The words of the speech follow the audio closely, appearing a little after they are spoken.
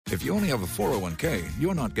If you only have a 401k,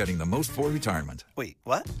 you're not getting the most for retirement. Wait,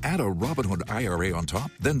 what? Add a Robinhood IRA on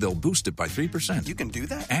top, then they'll boost it by 3%. You can do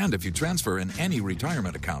that? And if you transfer in any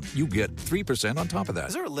retirement account, you get 3% on top of that.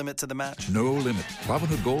 Is there a limit to the match? No limit.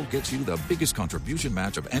 Robinhood Gold gets you the biggest contribution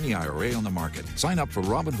match of any IRA on the market. Sign up for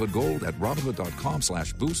Robinhood Gold at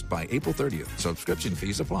Robinhood.com/boost by April 30th. Subscription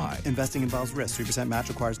fees apply. Investing involves risk. 3% match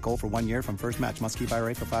requires gold for 1 year from first match. Must keep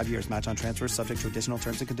IRA for 5 years. Match on transfers subject to additional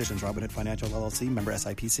terms and conditions. Robinhood Financial LLC, member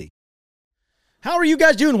SIPC. How are you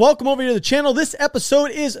guys doing? Welcome over to the channel. This episode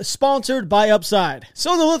is sponsored by Upside.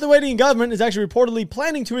 So the Lithuanian government is actually reportedly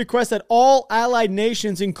planning to request that all allied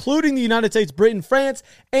nations, including the United States, Britain, France,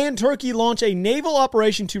 and Turkey, launch a naval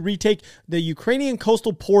operation to retake the Ukrainian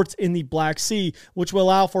coastal ports in the Black Sea, which will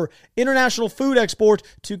allow for international food export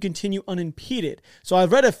to continue unimpeded. So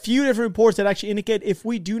I've read a few different reports that actually indicate if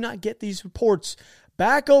we do not get these reports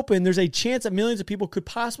back open, there's a chance that millions of people could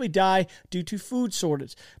possibly die due to food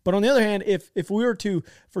shortage. But on the other hand, if we were to,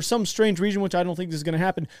 for some strange reason, which I don't think this is going to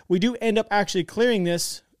happen, we do end up actually clearing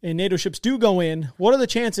this and NATO ships do go in, what are the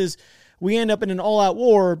chances we end up in an all-out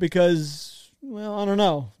war because, well, I don't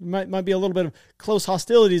know. It might be a little bit of close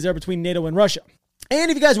hostilities there between NATO and Russia. And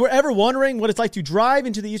if you guys were ever wondering what it's like to drive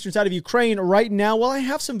into the eastern side of Ukraine right now, well, I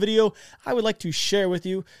have some video I would like to share with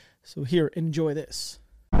you. So here, enjoy this.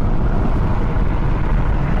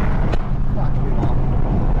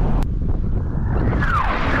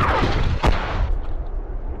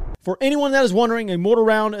 For anyone that is wondering, a mortar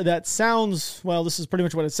round that sounds, well, this is pretty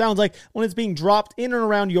much what it sounds like when it's being dropped in and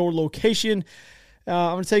around your location.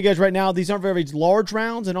 I'm going to tell you guys right now, these aren't very large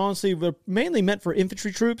rounds, and honestly, they're mainly meant for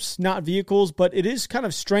infantry troops, not vehicles, but it is kind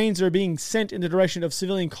of strange they're being sent in the direction of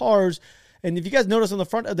civilian cars. And if you guys notice on the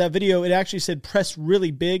front of that video, it actually said press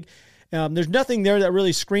really big. There's nothing there that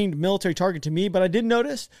really screamed military target to me, but I did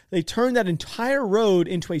notice they turned that entire road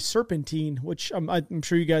into a serpentine, which I'm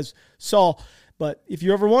sure you guys saw. But if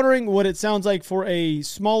you're ever wondering what it sounds like for a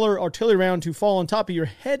smaller artillery round to fall on top of your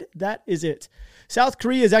head, that is it. South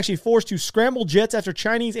Korea is actually forced to scramble jets after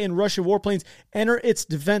Chinese and Russian warplanes enter its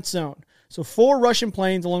defense zone. So 4 Russian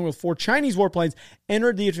planes, along with 4 Chinese warplanes,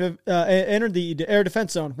 entered the air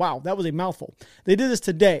defense zone. Wow, that was a mouthful. They did this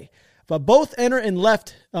today. But both entered and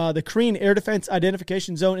left the Korean Air Defense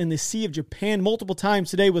Identification Zone in the Sea of Japan multiple times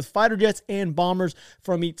today with fighter jets and bombers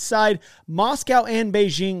from each side. Moscow and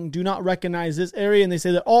Beijing do not recognize this area, and they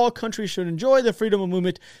say that all countries should enjoy the freedom of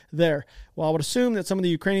movement there. Well, I would assume that some of the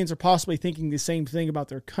Ukrainians are possibly thinking the same thing about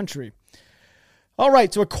their country. All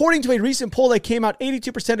right, so according to a recent poll that came out,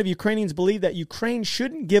 82% of Ukrainians believe that Ukraine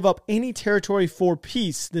shouldn't give up any territory for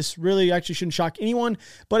peace. This really actually shouldn't shock anyone,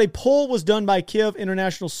 but a poll was done by Kiev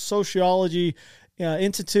International Sociology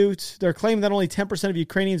Institute. They're claiming that only 10% of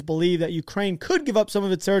Ukrainians believe that Ukraine could give up some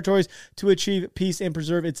of its territories to achieve peace and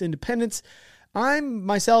preserve its independence. I'm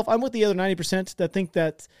with the other 90% that think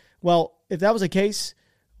that, well, if that was the case,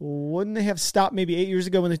 wouldn't they have stopped maybe 8 years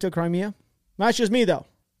ago when they took Crimea? That's just me, though.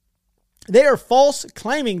 They are false,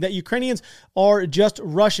 claiming that Ukrainians are just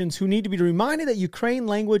Russians who need to be reminded that Ukraine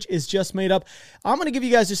language is just made up. I'm going to give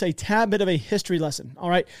you guys just a tad bit of a history lesson,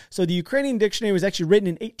 all right? So the Ukrainian dictionary was actually written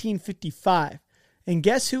in 1855, and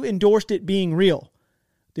guess who endorsed it being real?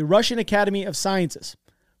 The Russian Academy of Sciences.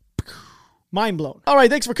 Mind blown. All right,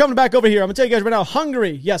 thanks for coming back over here. I'm going to tell you guys right now,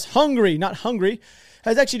 Hungary, yes, Hungary, not hungry,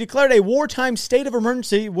 has actually declared a wartime state of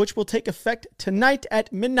emergency, which will take effect tonight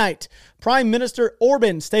at midnight. Prime Minister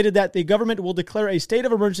Orban stated that the government will declare a state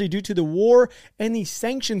of emergency due to the war and the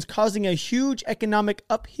sanctions causing a huge economic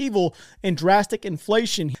upheaval and drastic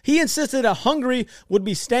inflation. He insisted that Hungary would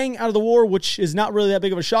be staying out of the war, which is not really that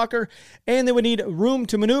big of a shocker, and they would need room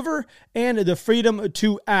to maneuver and the freedom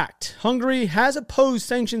to act. Hungary has opposed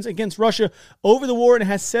sanctions against Russia over the war and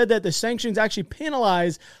has said that the sanctions actually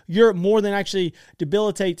penalize Europe more than actually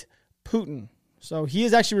debilitate Putin. So he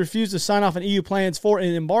has actually refused to sign off on EU plans for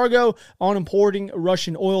an embargo on importing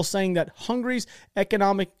Russian oil, saying that Hungary's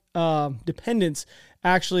economic dependence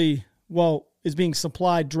actually, well, is being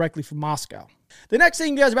supplied directly from Moscow. The next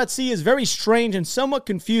thing you guys are about to see is very strange and somewhat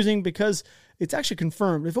confusing because it's actually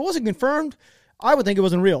confirmed. If it wasn't confirmed, I would think it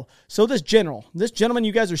wasn't real. So this gentleman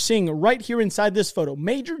you guys are seeing right here inside this photo,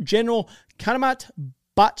 Major General Kanamat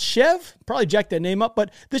Batshev, probably jacked that name up,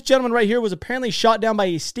 but this gentleman right here was apparently shot down by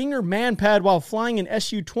a Stinger manpad while flying an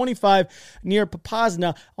Su-25 near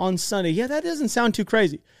Popasna on Sunday. Yeah, that doesn't sound too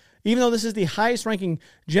crazy, even though this is the highest ranking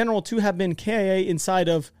general to have been KIA inside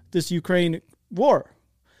of this Ukraine war.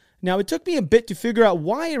 Now, it took me a bit to figure out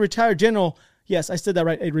why a retired general, yes, I said that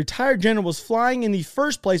right, a retired general was flying in the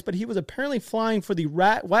first place, but he was apparently flying for the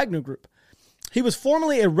Wagner Group. He was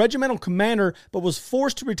formerly a regimental commander, but was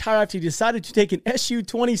forced to retire after he decided to take an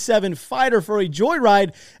Su-27 fighter for a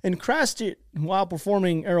joyride and crashed it while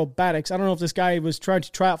performing aerobatics. I don't know if this guy was trying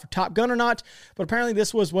to try out for Top Gun or not, but apparently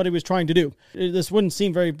this was what he was trying to do. This wouldn't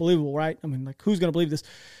seem very believable, right? I mean, like, who's going to believe this?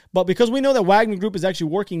 But because we know that Wagner Group is actually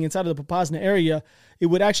working inside of the Popasna area, it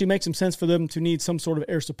would actually make some sense for them to need some sort of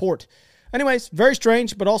air support. Anyways, very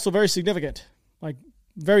strange, but also very significant. Like,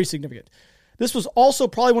 very significant. This was also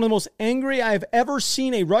probably one of the most angry I have ever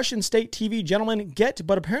seen a Russian state TV gentleman get,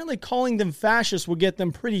 but apparently calling them fascists will get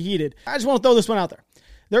them pretty heated. I just want to throw this one out there.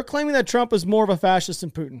 They're claiming that Trump is more of a fascist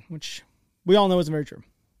than Putin, which we all know isn't very true.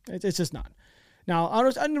 It's just not. Now,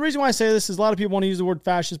 the reason why I say this is a lot of people want to use the word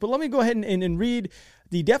fascist, but let me go ahead and read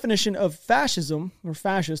the definition of fascism, or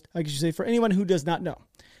fascist, I guess you say, for anyone who does not know.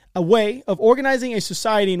 A way of organizing a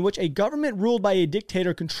society in which a government ruled by a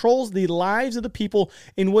dictator controls the lives of the people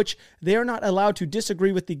in which they are not allowed to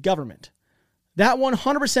disagree with the government. That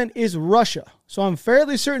 100% is Russia. So I'm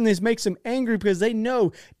fairly certain this makes them angry because they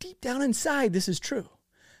know deep down inside this is true.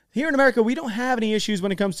 Here in America, we don't have any issues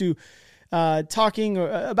when it comes to talking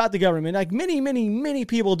about the government. Like many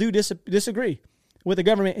people do disagree with the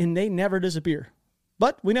government, and they never disappear.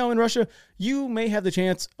 But we know in Russia, you may have the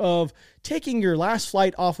chance of taking your last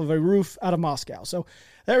flight off of a roof out of Moscow. So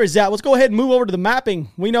there is that. Let's go ahead and move over to the mapping.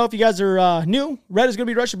 We know if you guys are new, red is going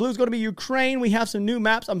to be Russia, blue is going to be Ukraine. We have some new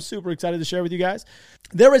maps I'm super excited to share with you guys.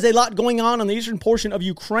 There is a lot going on the eastern portion of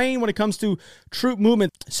Ukraine when it comes to troop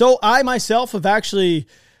movement. So I myself have actually,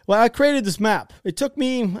 I created this map. It took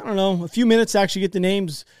me, a few minutes to actually get the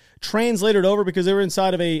names translated over because they were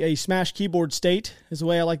inside of a smash keyboard state, is the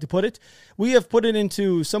way I like to put it. We have put it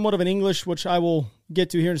into somewhat of an English, which I will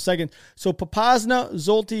get to here in a second. So Popasna,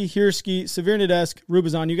 Zolty, Hirsky, Severnodesk,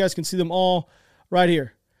 Rubizon. You guys can see them all right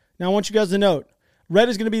here. Now I want you guys to note, red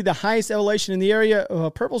is going to be the highest elevation in the area.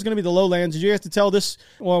 Purple is going to be the lowlands. Did you have to tell this?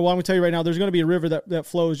 Well, I'm going to tell you right now, there's going to be a river that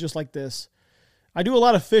flows just like this. I do a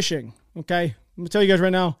lot of fishing, okay? I'm going to tell you guys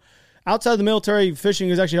right now, outside of the military, fishing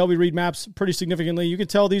has actually helped me read maps pretty significantly. You can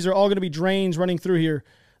tell these are all going to be drains running through here.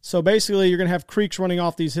 So basically, you're going to have creeks running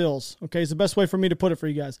off these hills. Okay, it's the best way for me to put it for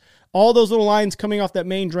you guys. All those little lines coming off that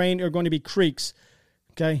main drain are going to be creeks.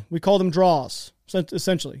 Okay, we call them draws,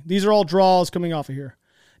 essentially. These are all draws coming off of here.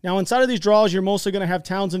 Now, inside of these draws, you're mostly going to have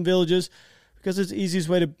towns and villages because it's the easiest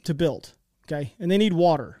way to build. Okay, and they need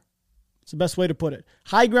water. It's the best way to put it.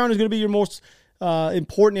 High ground is going to be your most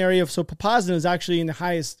important area. So Popasna is actually in the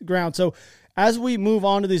highest ground. So as we move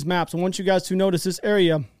on to these maps, I want you guys to notice this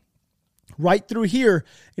area right through here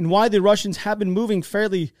and why the Russians have been moving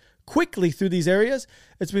fairly quickly through these areas.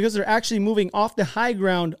 It's because they're actually moving off the high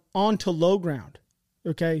ground onto low ground.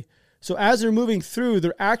 Okay. So as they're moving through,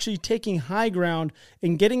 they're actually taking high ground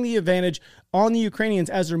and getting the advantage on the Ukrainians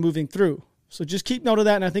as they're moving through. So just keep note of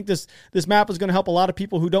that. And I think this map is going to help a lot of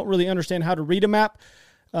people who don't really understand how to read a map.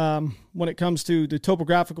 When it comes to the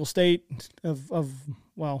topographical state of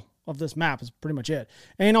this map is pretty much it.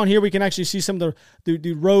 And on here, we can actually see some of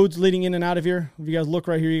the roads leading in and out of here. If you guys look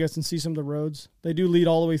right here, you guys can see some of the roads. They do lead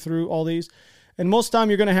all the way through all these. And most of the time,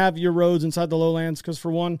 you're going to have your roads inside the lowlands because,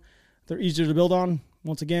 for one, they're easier to build on,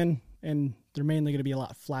 once again, and they're mainly going to be a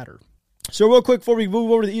lot flatter. So real quick, before we move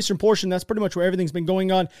over to the eastern portion, that's pretty much where everything's been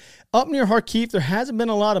going on. Up near Kharkiv, there hasn't been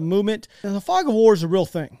a lot of movement. And the fog of war is a real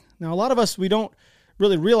thing. Now, a lot of us, we don't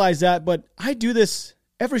really realize that, but I do this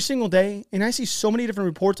every single day, and I see so many different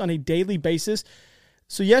reports on a daily basis.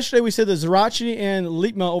 So yesterday we said that Zarachi and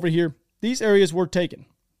Litma over here, these areas were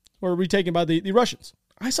retaken by the Russians.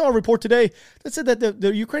 I saw a report today that said that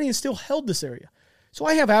the Ukrainians still held this area. So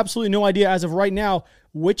I have absolutely no idea as of right now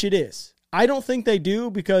which it is. I don't think they do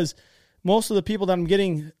because most of the people that I'm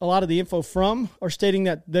getting a lot of the info from are stating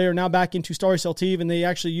that they are now back into Stary Seltiv, and they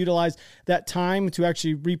actually utilize that time to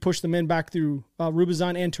actually re-push the men back through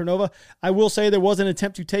Rubizon and Ternova. I will say there was an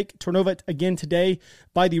attempt to take Ternova again today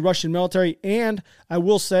by the Russian military, and I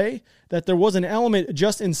will say that there was an element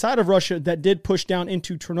just inside of Russia that did push down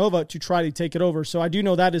into Ternova to try to take it over. So I do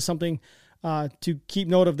know that is something to keep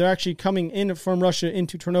note of. They're actually coming in from Russia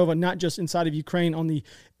into Ternova, not just inside of Ukraine on the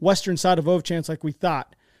western side of Vovchansk like we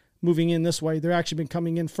thought. Moving in this way, they're actually been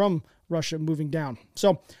coming in from Russia, moving down.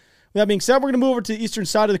 So, with that being said, we're going to move over to the eastern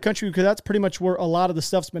side of the country because that's pretty much where a lot of the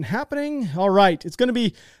stuff's been happening. All right, it's going to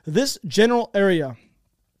be this general area.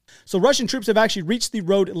 So, Russian troops have actually reached the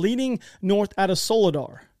road leading north out of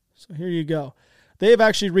Soledar. So, here you go. They have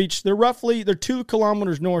actually reached, they're 2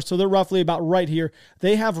 kilometers north, so they're roughly about right here.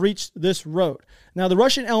 They have reached this road. Now, the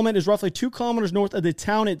Russian element is roughly 2 kilometers north of the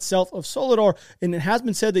town itself of Soledar, and it has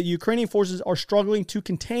been said that Ukrainian forces are struggling to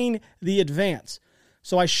contain the advance.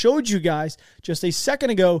 So I showed you guys just a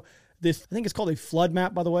second ago this, I think it's called a flood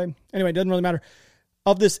map, by the way. Anyway, it doesn't really matter,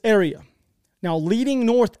 of this area. Now, leading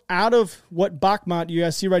north out of what Bakhmut you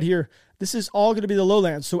guys see right here, this is all going to be the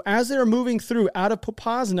lowlands. So as they're moving through out of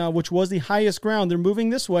Popasna, which was the highest ground, they're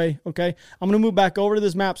moving this way, okay? I'm going to move back over to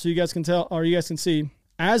this map so you guys can tell, or you guys can see.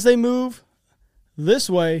 As they move this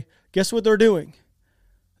way, guess what they're doing?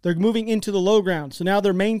 They're moving into the low ground. So now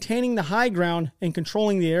they're maintaining the high ground and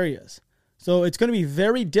controlling the areas. So it's going to be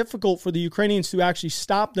very difficult for the Ukrainians to actually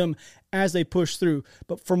stop them as they push through.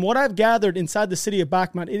 But from what I've gathered inside the city of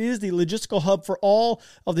Bakhmut, it is the logistical hub for all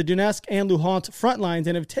of the Donetsk and Luhansk front lines.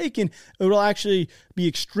 And if taken, it will actually be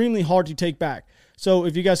extremely hard to take back. So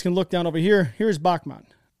if you guys can look down over here, here's Bakhmut.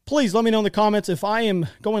 Please let me know in the comments if I am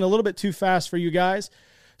going a little bit too fast for you guys.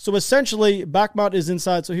 So essentially, Bakhmut is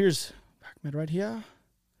inside. So here's Bakhmut right here.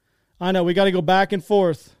 I know, we got to go back and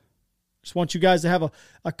forth. Just want you guys to have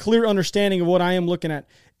a clear understanding of what I am looking at.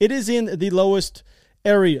 It is in the lowest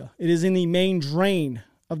area. It is in the main drain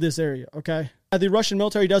of this area, okay? As the Russian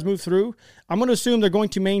military does move through, I'm going to assume they're going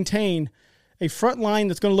to maintain a front line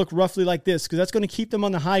that's going to look roughly like this, because that's going to keep them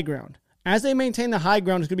on the high ground. As they maintain the high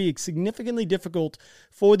ground, it's going to be significantly difficult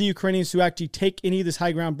for the Ukrainians to actually take any of this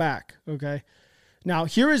high ground back, okay? Now,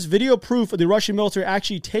 here is video proof of the Russian military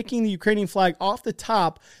actually taking the Ukrainian flag off the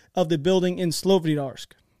top of the building in Slovidarsk.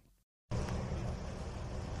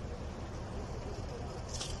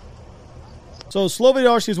 So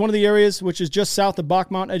Slovidarsk is one of the areas which is just south of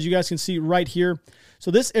Bakhmut, as you guys can see right here. So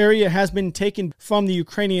this area has been taken from the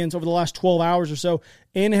Ukrainians over the last 12 hours or so,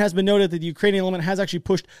 and it has been noted that the Ukrainian element has actually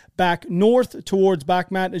pushed back north towards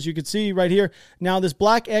Bakhmut, as you can see right here. Now this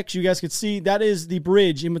black X, you guys can see, that is the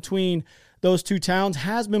bridge in between those two towns,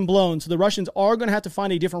 has been blown. So the Russians are going to have to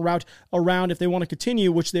find a different route around if they want to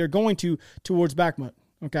continue, which they're going to, towards Bakhmut,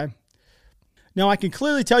 okay? Now I can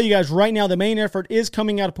clearly tell you guys right now the main effort is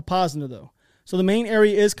coming out of Popasna, though. So the main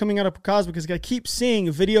area is coming out of Popasna because I keep seeing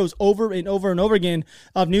videos over and over and over again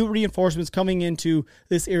of new reinforcements coming into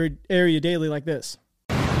this area daily like this.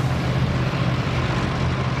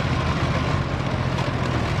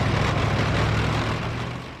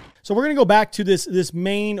 So we're going to go back to this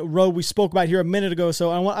main road we spoke about here a minute ago.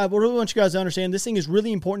 So I really want you guys to understand this thing is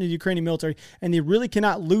really important to the Ukrainian military, and they really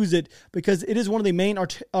cannot lose it because it is one of the main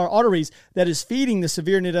arteries that is feeding the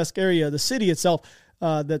Severodonetsk area, the city itself,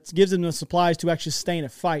 that gives them the supplies to actually sustain a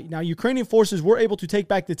fight. Now, Ukrainian forces were able to take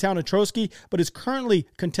back the town of Trotsky, but it's currently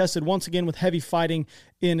contested once again with heavy fighting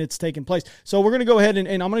in its taking place. So we're going to go ahead and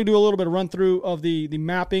I'm going to do a little bit of run through of the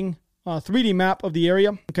mapping, 3D map of the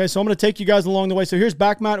area. Okay, so I'm going to take you guys along the way. So here's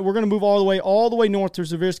Bakhmut. We're going to move all the way north to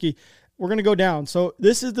Seversky. We're going to go down. So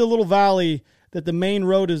this is the little valley that the main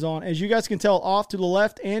road is on. As you guys can tell, off to the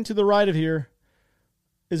left and to the right of here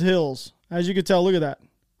is hills. As you can tell, look at that.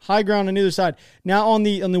 High ground on either side. Now, on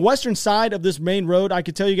the western side of this main road, I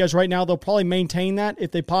can tell you guys right now, they'll probably maintain that if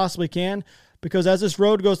they possibly can, because as this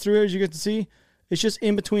road goes through, as you get to see, it's just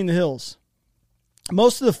in between the hills.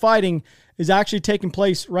 Most of the fighting is actually taking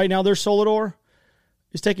place right now. Their Solidor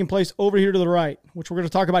is taking place over here to the right, which we're going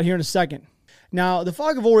to talk about here in a second. Now, the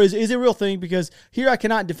fog of war is a real thing because here I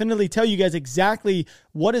cannot definitively tell you guys exactly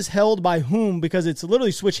what is held by whom because it's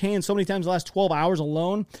literally switched hands so many times in the last 12 hours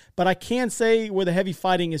alone. But I can say where the heavy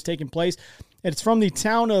fighting is taking place. It's from the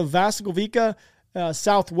town of Vasilkovka,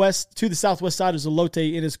 southwest to the southwest side of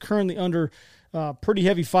Zolote. It is currently under pretty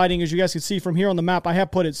heavy fighting, as you guys can see from here on the map. I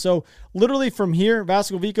have put it. So literally from here,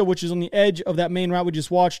 Vasilkovka, which is on the edge of that main route we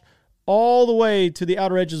just watched, all the way to the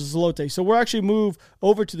outer edges of Zolote. So we'll actually move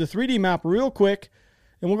over to the 3D map real quick,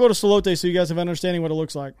 and we'll go to Zolote so you guys have an understanding what it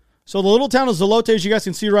looks like. So the little town of Zolote, as you guys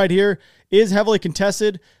can see right here, is heavily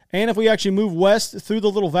contested. And if we actually move west through the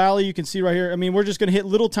little valley, you can see right here, I mean, we're just going to hit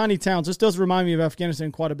little tiny towns. This does remind me of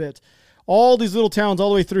Afghanistan quite a bit. All these little towns all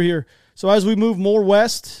the way through here. So as we move more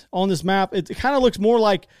west on this map, it kind of looks more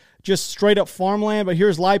like just straight up farmland. But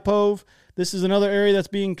here's Lipov. This is another area that's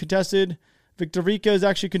being contested. Viktorivka is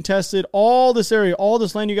actually contested. All this area, all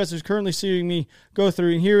this land you guys are currently seeing me go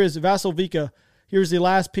through. And here is Vasilkovka. Here's the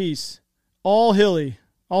last piece. All hilly.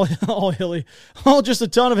 All hilly. All just a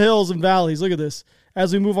ton of hills and valleys. Look at this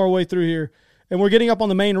as we move our way through here. And we're getting up on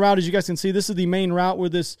the main route. As you guys can see, this is the main route where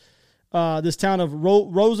this town of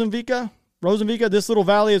Rosenvika, this little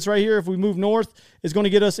valley that's right here, if we move north, is going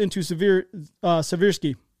to get us into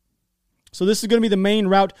Seversky. So this is going to be the main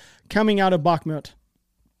route coming out of Bakhmut.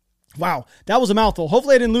 Wow, that was a mouthful.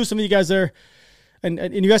 Hopefully I didn't lose some of you guys there. And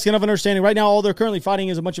you guys can have an understanding. Right now, all they're currently fighting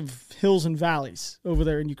is a bunch of hills and valleys over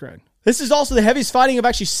there in Ukraine. This is also the heaviest fighting I've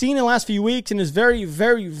actually seen in the last few weeks, and it's very,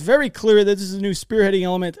 very, very clear that this is a new spearheading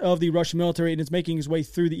element of the Russian military, and it's making its way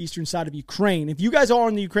through the eastern side of Ukraine. If you guys are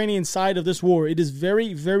on the Ukrainian side of this war, it is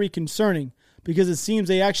very, very concerning because it seems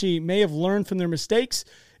they actually may have learned from their mistakes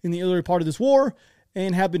in the earlier part of this war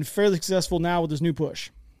and have been fairly successful now with this new push.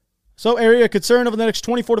 So area of concern over the next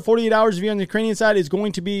 24 to 48 hours if you're on the Ukrainian side is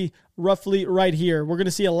going to be roughly right here. We're going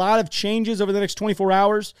to see a lot of changes over the next 24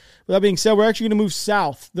 hours. With that being said, we're actually going to move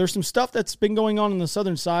south. There's some stuff that's been going on the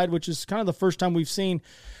southern side, which is kind of the first time we've seen.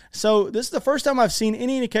 So this is the first time I've seen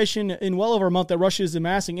any indication in well over a month that Russia is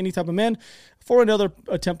amassing any type of men for another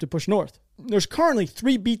attempt to push north. There's currently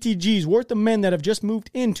 3 BTGs worth of men that have just moved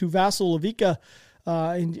into Vassilovka,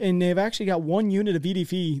 and they've actually got 1 unit of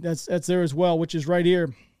VDP that's there as well, which is right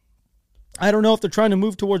here. I don't know if they're trying to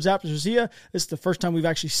move towards Zaporizhzhia. This is the first time we've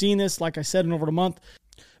actually seen this, like I said, in over a month.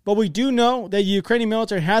 But we do know that the Ukrainian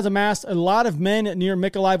military has amassed a lot of men near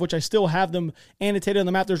Mykolaiv, which I still have them annotated on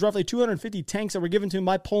the map. There's roughly 250 tanks that were given to them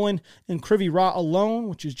by Poland in Kryvyi Rih alone,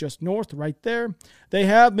 which is just north right there. They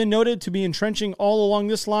have been noted to be entrenching all along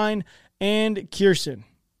this line and Kherson.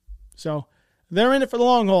 So they're in it for the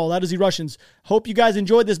long haul. That is the Russians. Hope you guys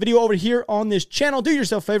enjoyed this video over here on this channel. Do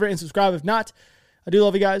yourself a favor and subscribe if not. I do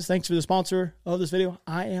love you guys. Thanks for the sponsor of this video.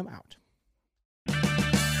 I am out.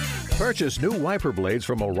 Purchase new wiper blades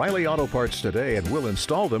from O'Reilly Auto Parts today and we'll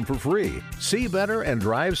install them for free. See better and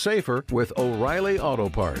drive safer with O'Reilly Auto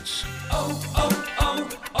Parts. Oh,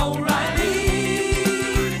 oh, oh, O'Reilly.